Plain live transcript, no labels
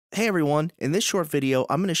Hey everyone, in this short video,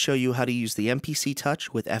 I'm going to show you how to use the MPC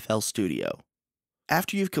Touch with FL Studio.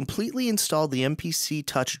 After you've completely installed the MPC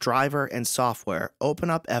Touch driver and software, open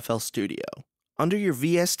up FL Studio. Under your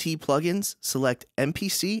VST plugins, select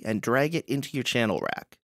MPC and drag it into your channel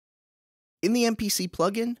rack. In the MPC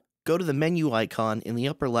plugin, go to the menu icon in the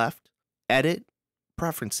upper left, Edit,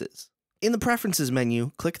 Preferences. In the Preferences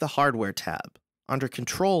menu, click the Hardware tab. Under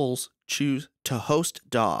Controls, choose To Host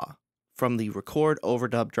DAW from the Record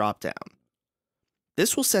Overdub dropdown.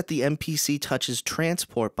 This will set the MPC Touch's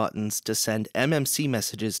transport buttons to send MMC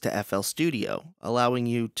messages to FL Studio, allowing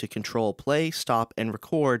you to control play, stop, and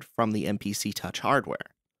record from the MPC Touch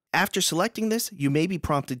hardware. After selecting this, you may be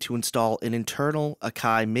prompted to install an internal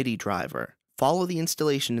Akai MIDI driver. Follow the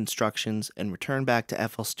installation instructions and return back to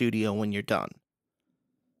FL Studio when you're done.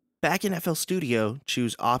 Back in FL Studio,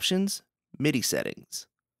 choose Options, MIDI Settings.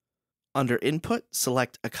 Under Input,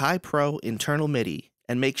 select Akai Pro Internal MIDI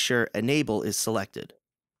and make sure Enable is selected.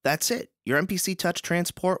 That's it. Your MPC Touch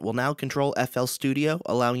transport will now control FL Studio,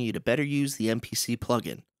 allowing you to better use the MPC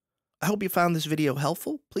plugin. I hope you found this video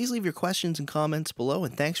helpful. Please leave your questions and comments below,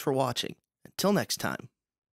 and thanks for watching. Until next time.